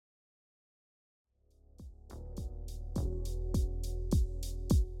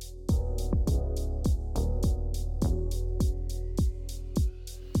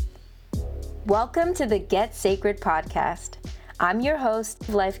Welcome to the Get Sacred podcast. I'm your host,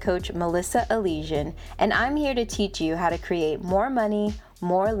 life coach Melissa Elysian, and I'm here to teach you how to create more money,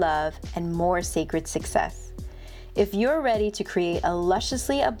 more love, and more sacred success. If you're ready to create a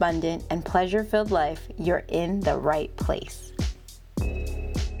lusciously abundant and pleasure-filled life, you're in the right place.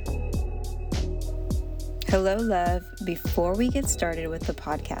 Hello, love. Before we get started with the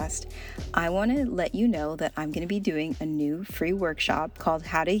podcast, I want to let you know that I'm going to be doing a new free workshop called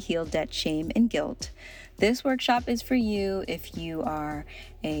How to Heal Debt, Shame, and Guilt. This workshop is for you if you are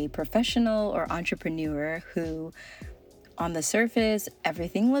a professional or entrepreneur who, on the surface,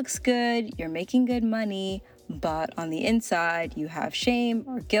 everything looks good, you're making good money, but on the inside, you have shame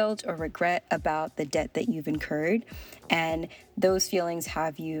or guilt or regret about the debt that you've incurred, and those feelings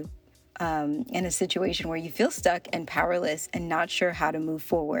have you in a situation where you feel stuck and powerless and not sure how to move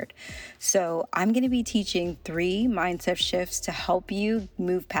forward. So I'm going to be teaching 3 mindset shifts to help you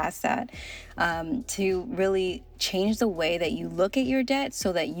move past that, to really change the way that you look at your debt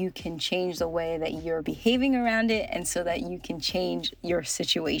so that you can change the way that you're behaving around it and so that you can change your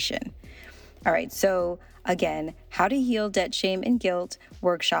situation. All right, so again, How to Heal Debt, Shame, and Guilt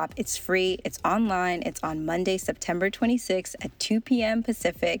workshop. It's free. It's online. It's on Monday, September 26th at 2 p.m.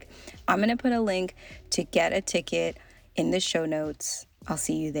 Pacific. I'm going to put a link to get a ticket in the show notes. I'll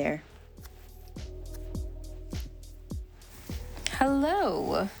see you there.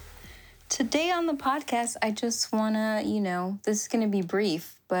 Hello. Today on the podcast, I just want to, this is going to be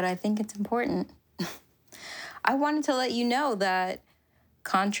brief, but I think it's important. I wanted to let you know that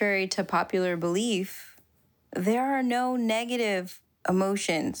contrary to popular belief, there are no negative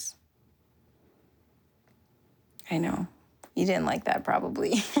emotions. I know. You didn't like that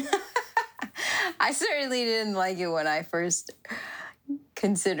probably. I certainly didn't like it when I first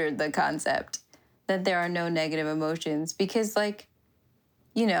considered the concept that there are no negative emotions because,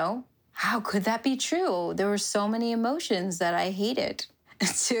 how could that be true? There were so many emotions that I hated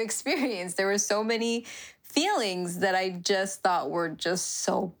to experience. There were so many feelings that I just thought were just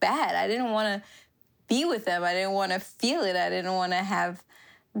so bad. I didn't want to be with them. I didn't want to feel it. I didn't want to have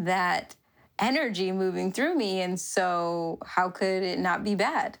that energy moving through me. And so how could it not be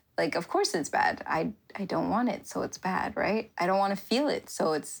bad? Of course it's bad. I don't want it, so it's bad, right? I don't want to feel it,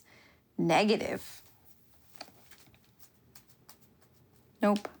 so it's negative.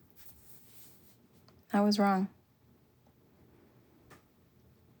 Nope. I was wrong.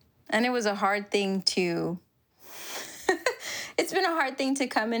 And it was a hard thing it's been a hard thing to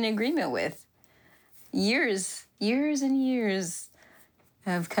come in agreement with. Years and years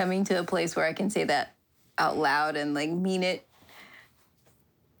of coming to a place where I can say that out loud and mean it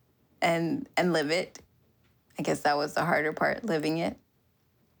and live it. I guess that was the harder part, living it.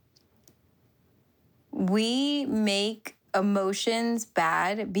 We make emotions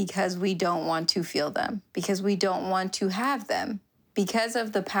bad because we don't want to feel them, because we don't want to have them, because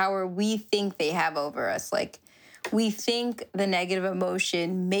of the power we think they have over us. We think the negative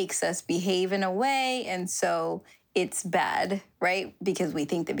emotion makes us behave in a way, and so it's bad, right? Because we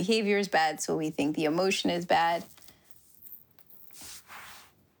think the behavior is bad, so we think the emotion is bad.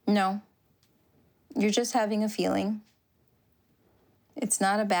 No, you're just having a feeling. It's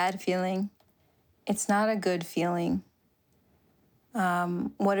not a bad feeling. It's not a good feeling.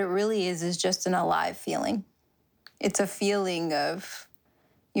 What it really is just an alive feeling. It's a feeling of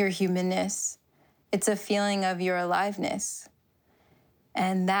your humanness. It's a feeling of your aliveness.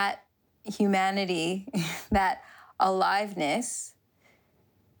 And that humanity, that aliveness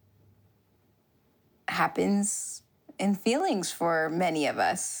happens in feelings for many of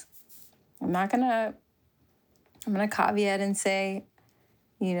us. I'm going to caveat and say,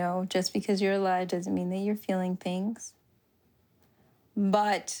 just because you're alive doesn't mean that you're feeling things.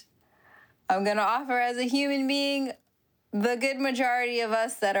 But I'm going to offer as a human being, the good majority of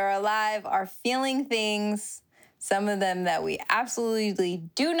us that are alive are feeling things, some of them that we absolutely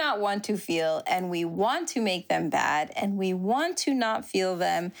do not want to feel, and we want to make them bad, and we want to not feel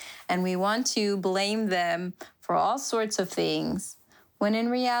them, and we want to blame them for all sorts of things, when in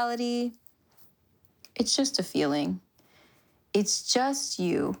reality, it's just a feeling. It's just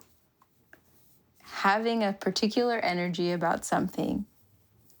you having a particular energy about something.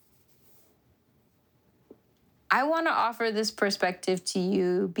 I want to offer this perspective to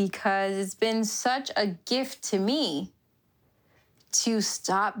you because it's been such a gift to me to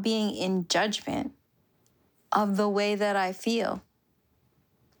stop being in judgment of the way that I feel.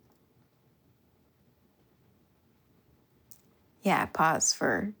 Yeah, pause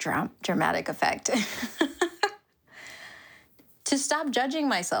for dramatic effect. To stop judging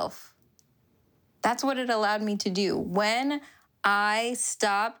myself. That's what it allowed me to do. When I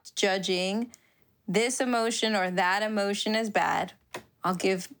stopped judging this emotion or that emotion as bad. I'll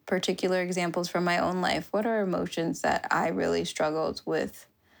give particular examples from my own life. What are emotions that I really struggled with?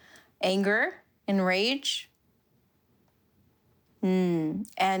 Anger and rage.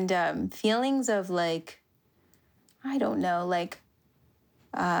 And feelings of like, I don't know, like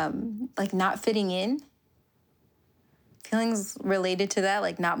not fitting in. Feelings related to that,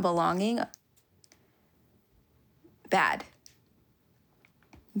 like not belonging. Bad.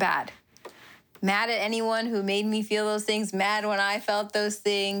 Mad at anyone who made me feel those things. Mad when I felt those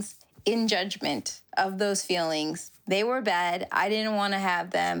things. In judgment of those feelings. They were bad. I didn't want to have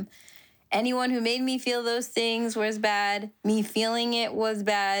them. Anyone who made me feel those things was bad. Me feeling it was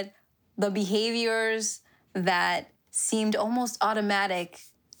bad. The behaviors that seemed almost automatic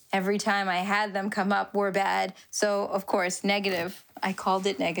every time I had them come up were bad. So, of course, negative. I called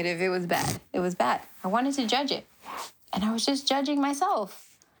it negative. It was bad. It was bad. I wanted to judge it. And I was just judging myself.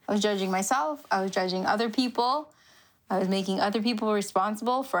 I was judging myself. I was judging other people. I was making other people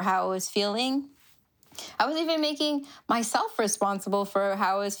responsible for how I was feeling. I was even making myself responsible for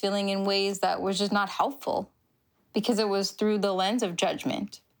how I was feeling in ways that was just not helpful because it was through the lens of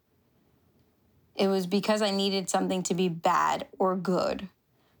judgment. It was because I needed something to be bad or good,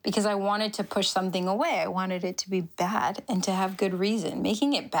 because I wanted to push something away. I wanted it to be bad and to have good reason.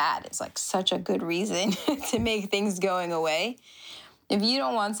 Making it bad is like such a good reason to make things going away. If you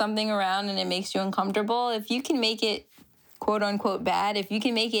don't want something around and it makes you uncomfortable, if you can make it quote unquote bad, if you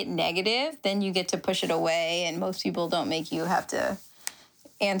can make it negative, then you get to push it away. And most people don't make you have to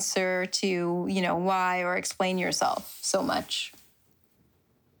answer to, why or explain yourself so much.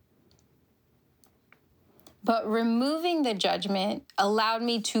 But removing the judgment allowed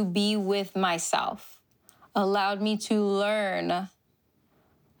me to be with myself, allowed me to learn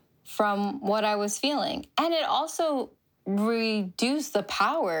from what I was feeling. And it also reduced the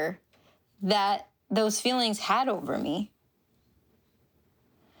power that those feelings had over me.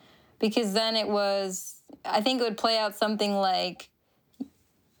 Because then I think it would play out something like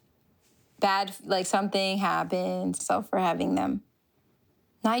bad, like something happened, so for having them.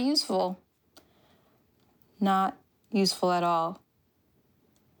 Not useful. Not useful at all.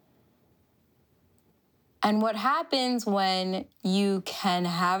 And what happens when you can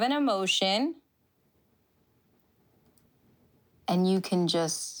have an emotion and you can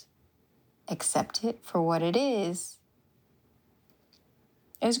just accept it for what it is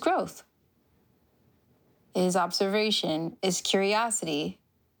growth, is observation, is curiosity,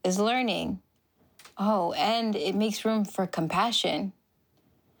 is learning. Oh, and it makes room for compassion.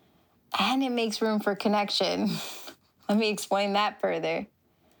 And it makes room for connection. Let me explain that further.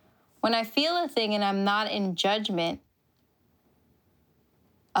 When I feel a thing and I'm not in judgment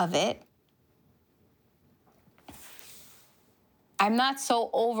of it, I'm not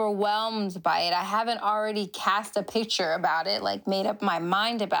so overwhelmed by it. I haven't already cast a picture about it, like made up my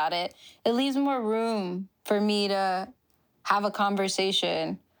mind about it. It leaves more room for me to have a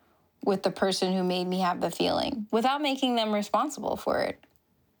conversation with the person who made me have the feeling without making them responsible for it.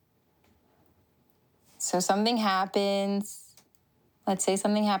 So something happens, let's say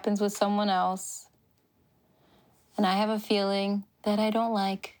something happens with someone else, and I have a feeling that I don't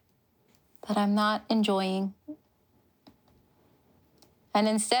like, that I'm not enjoying. And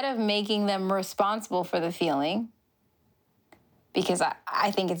instead of making them responsible for the feeling, because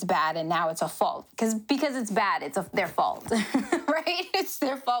I think it's bad and now it's a fault, because it's bad, it's their fault, right? It's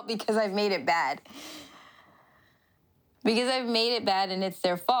their fault because I've made it bad. Because I've made it bad and it's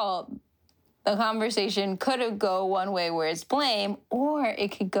their fault, the conversation could go one way where it's blame, or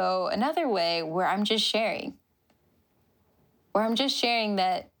it could go another way where I'm just sharing. Where I'm just sharing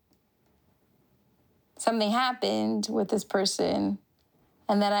that something happened with this person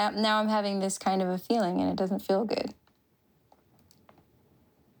and that now I'm having this kind of a feeling and it doesn't feel good.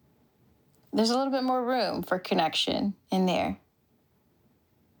 There's a little bit more room for connection in there.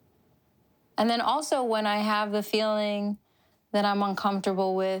 And then also when I have the feeling that I'm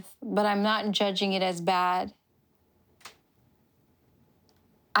uncomfortable with, but I'm not judging it as bad,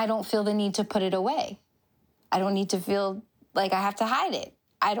 I don't feel the need to put it away. I don't need to feel like I have to hide it.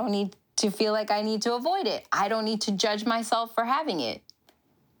 I don't need to feel like I need to avoid it. I don't need to judge myself for having it.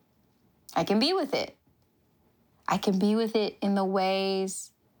 I can be with it. I can be with it in the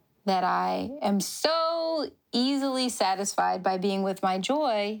ways that I am so easily satisfied by being with my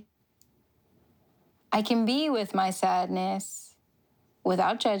joy. I can be with my sadness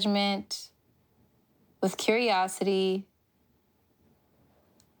without judgment, with curiosity,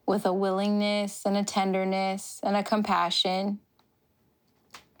 with a willingness and a tenderness and a compassion.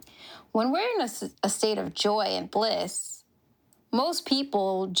 When we're in a state of joy and bliss, most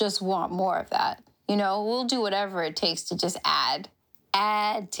people just want more of that. We'll do whatever it takes to just add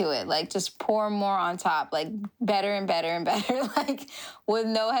to it, like just pour more on top, like better and better and better, like with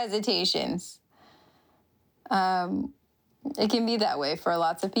no hesitations. It can be that way for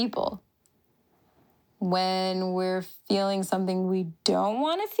lots of people. When we're feeling something we don't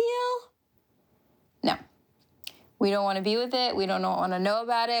want to feel, no. We don't want to be with it. We don't want to know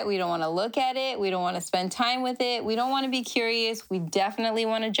about it. We don't want to look at it. We don't want to spend time with it. We don't want to be curious. We definitely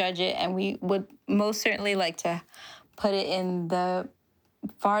want to judge it. And we would most certainly like to put it in the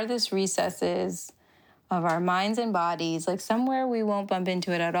farthest recesses of our minds and bodies, like somewhere we won't bump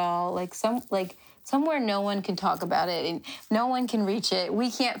into it at all, like somewhere no one can talk about it and no one can reach it.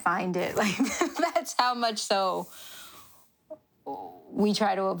 We can't find it. Like that's how much so we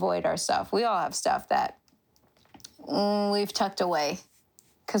try to avoid our stuff. We all have stuff that we've tucked away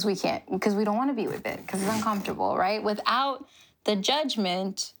because we don't want to be with it because it's uncomfortable, right? Without the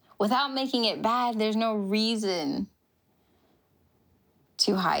judgment, without making it bad, there's no reason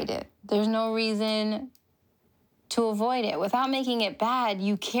to hide it. There's no reason to avoid it. Without making it bad,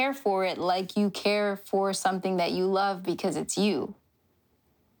 you care for it like you care for something that you love because it's you.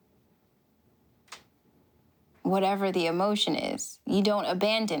 Whatever the emotion is, you don't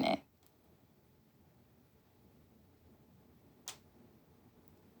abandon it.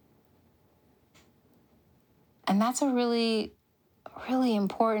 And that's a really, really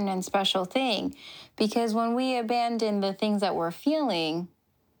important and special thing, because when we abandon the things that we're feeling,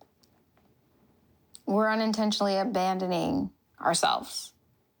 we're unintentionally abandoning ourselves.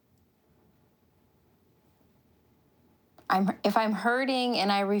 If I'm hurting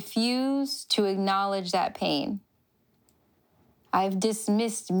and I refuse to acknowledge that pain, I've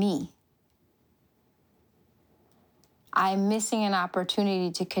dismissed me. I'm missing an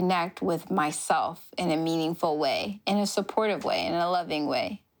opportunity to connect with myself in a meaningful way, in a supportive way, in a loving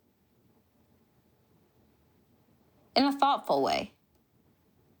way, in a thoughtful way.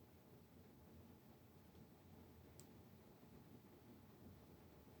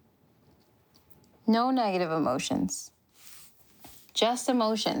 No negative emotions, just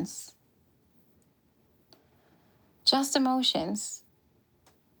emotions. Just emotions.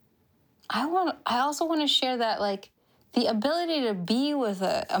 I also want to share that, like, the ability to be with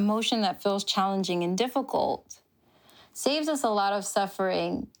an emotion that feels challenging and difficult saves us a lot of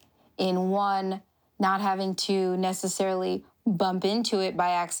suffering in one, not having to necessarily bump into it by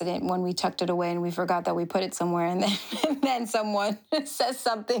accident when we tucked it away and we forgot that we put it somewhere, and then someone says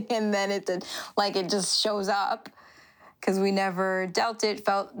something and then it just shows up because we never dealt it,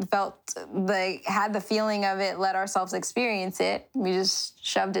 felt like had the feeling of it, let ourselves experience it. We just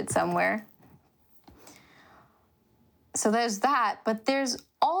shoved it somewhere. So there's that, but there's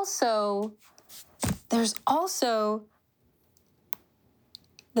also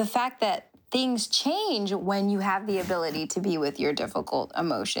the fact that things change when you have the ability to be with your difficult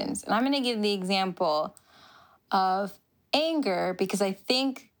emotions. And I'm going to give the example of anger because I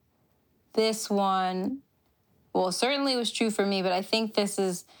think this one, well, certainly was true for me, but I think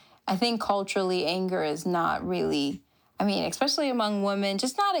culturally anger is not really, especially among women,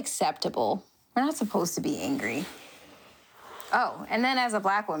 just not acceptable. We're not supposed to be angry. Oh, and then as a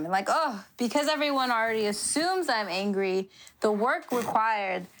Black woman, because everyone already assumes I'm angry, the work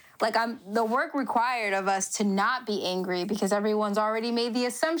required of us to not be angry because everyone's already made the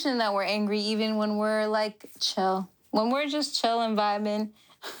assumption that we're angry even when we're chill. When we're just chill and vibing,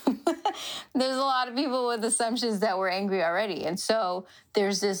 there's a lot of people with assumptions that we're angry already. And so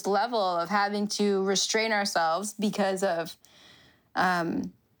there's this level of having to restrain ourselves because of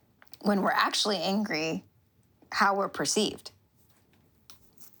when we're actually angry, how we're perceived.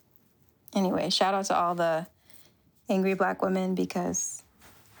 Anyway, shout out to all the angry Black women because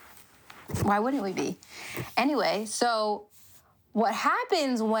why wouldn't we be? Anyway, so what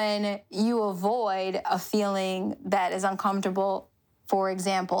happens when you avoid a feeling that is uncomfortable, for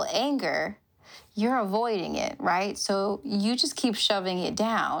example, anger, you're avoiding it, right? So you just keep shoving it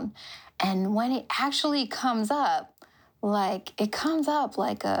down. And when it actually comes up,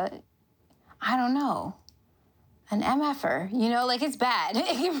 an MFer, it's bad. It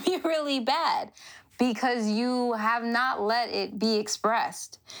can be really bad because you have not let it be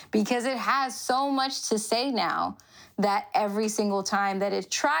expressed, because it has so much to say now that every single time that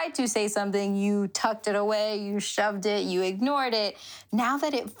it tried to say something, you tucked it away, you shoved it, you ignored it. Now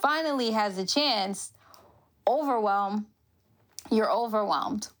that it finally has a chance, you're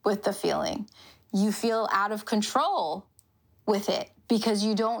overwhelmed with the feeling. You feel out of control with it because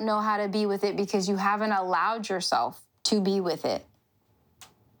you don't know how to be with it because you haven't allowed yourself to be with it.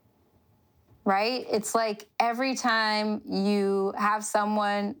 right? It's like every time you have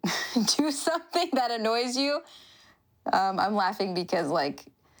someone do something that annoys you, I'm laughing because, like,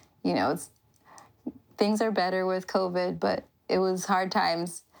 things are better with COVID, but it was hard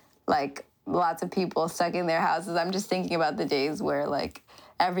times, like lots of people stuck in their houses. I'm just thinking about the days where, like,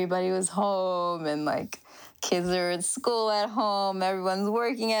 everybody was home and, like, kids are at school at home, everyone's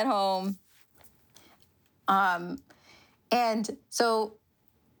working at home. And so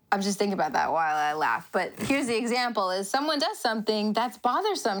I'm just thinking about that while I laugh. But here's the example is someone does something that's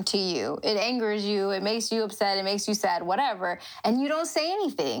bothersome to you. It angers you. It makes you upset. It makes you sad, whatever. And you don't say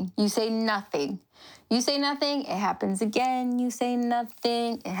anything. You say nothing. You say nothing. It happens again. You say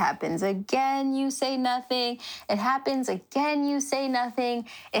nothing. It happens again. You say nothing. It happens again. You say nothing.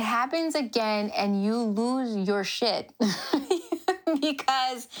 It happens again. And you lose your shit.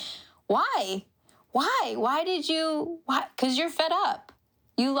 Because why? Why did you? Why? Because you're fed up.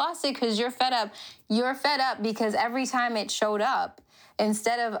 You lost it because you're fed up. You're fed up because every time it showed up,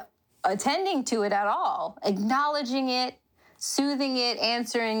 instead of attending to it at all, acknowledging it, soothing it,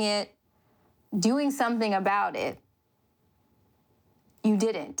 answering it, doing something about it, you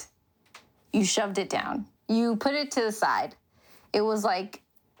didn't. You shoved it down. You put it to the side. It was like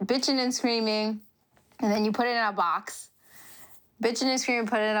bitching and screaming, and then you put it in a box. Bitching and screaming,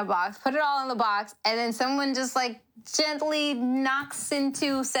 put it in a box, put it all in the box, and then someone just, like, gently knocks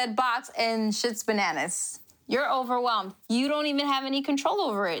into said box and shits bananas. You're overwhelmed. You don't even have any control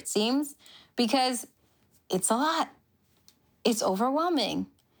over it, seems, because it's a lot. It's overwhelming.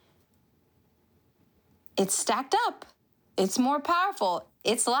 It's stacked up. It's more powerful.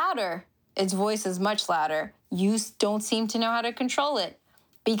 It's louder. Its voice is much louder. You don't seem to know how to control it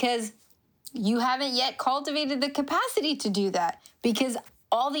because you haven't yet cultivated the capacity to do that, because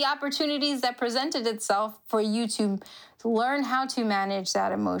all the opportunities that presented itself for you to learn how to manage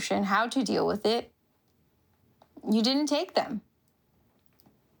that emotion, how to deal with it, you didn't take them.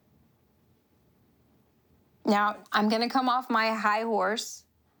 Now, I'm going to come off my high horse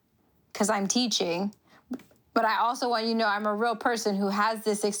because I'm teaching, but I also want you to know I'm a real person who has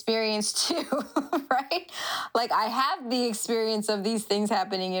this experience too, right? Like, I have the experience of these things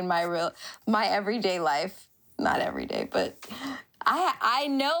happening in my everyday life. Not every day, but I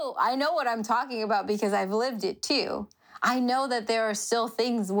know what I'm talking about because I've lived it too. I know that there are still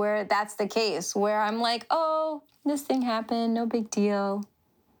things where that's the case, where I'm like, oh, this thing happened, no big deal.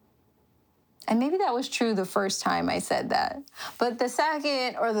 And maybe that was true the first time I said that. But the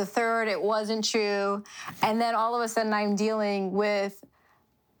second or the third, it wasn't true. And then all of a sudden I'm dealing with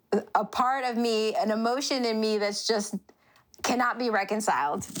a part of me, an emotion in me that's just cannot be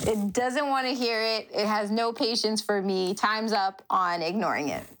reconciled. It doesn't want to hear it. It has no patience for me. Time's up on ignoring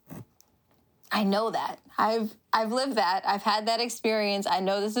it. I know that. I've lived that. I've had that experience. I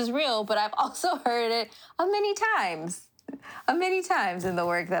know this is real, but I've also heard it many times in the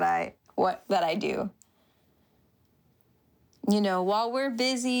work that I do. While we're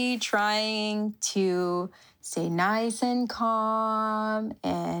busy trying to stay nice and calm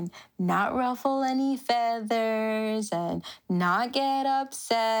and not ruffle any feathers and not get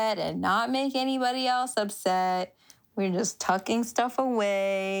upset and not make anybody else upset, we're just tucking stuff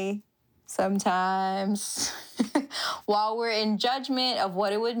away sometimes. While we're in judgment of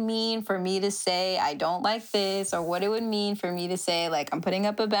what it would mean for me to say, I don't like this, or what it would mean for me to say, like, I'm putting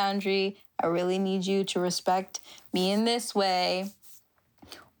up a boundary, I really need you to respect me in this way,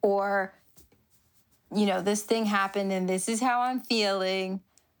 or, this thing happened and this is how I'm feeling.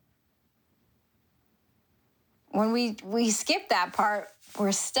 When we skip that part,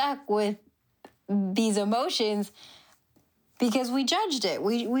 we're stuck with these emotions because we judged it.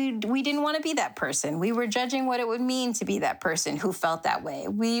 We didn't want to be that person. We were judging what it would mean to be that person who felt that way.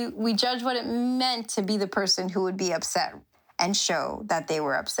 We judged what it meant to be the person who would be upset and show that they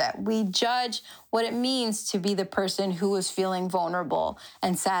were upset. We judge what it means to be the person who was feeling vulnerable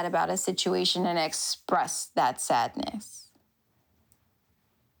and sad about a situation and express that sadness.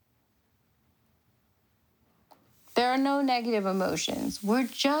 There are no negative emotions. We're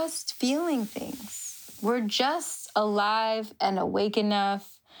just feeling things. We're just alive and awake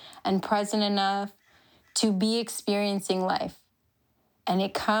enough and present enough to be experiencing life. And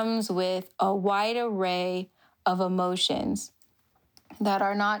it comes with a wide array of emotions that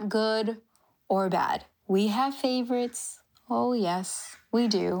are not good or bad. We have favorites. Oh, yes, we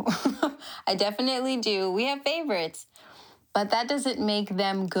do. I definitely do. We have favorites. But that doesn't make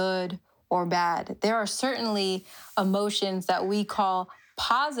them good or bad. There are certainly emotions that we call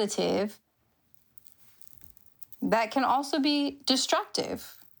positive that can also be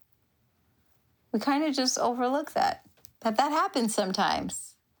destructive. We kind of just overlook that happens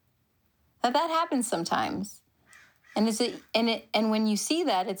sometimes. That happens sometimes. And when you see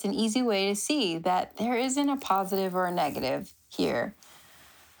that, it's an easy way to see that there isn't a positive or a negative here.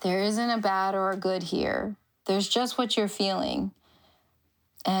 There isn't a bad or a good here. There's just what you're feeling.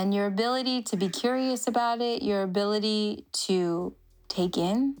 And your ability to be curious about it, your ability to take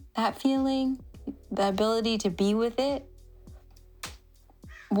in that feeling, the ability to be with it,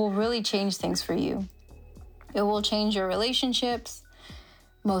 will really change things for you. It will change your relationships.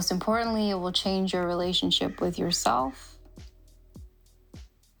 Most importantly, it will change your relationship with yourself.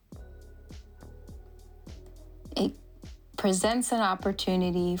 It presents an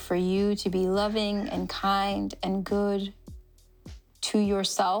opportunity for you to be loving and kind and good to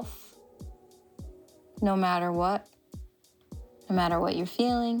yourself, no matter what you're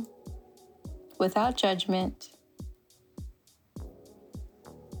feeling, without judgment.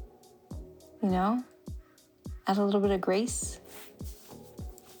 Add a little bit of grace.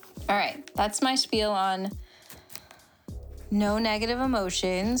 All right, that's my spiel on no negative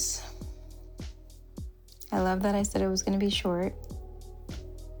emotions. I love that I said it was going to be short.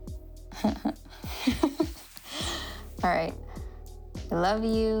 All right, I love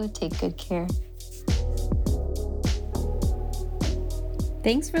you. Take good care.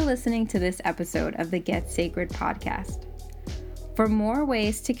 Thanks for listening to this episode of the Get Sacred podcast. For more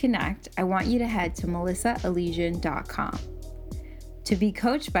ways to connect, I want you to head to melissaelysian.com. To be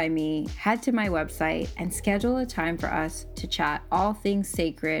coached by me, head to my website and schedule a time for us to chat all things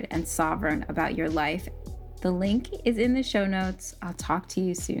sacred and sovereign about your life. The link is in the show notes. I'll talk to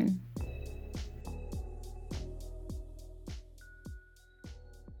you soon.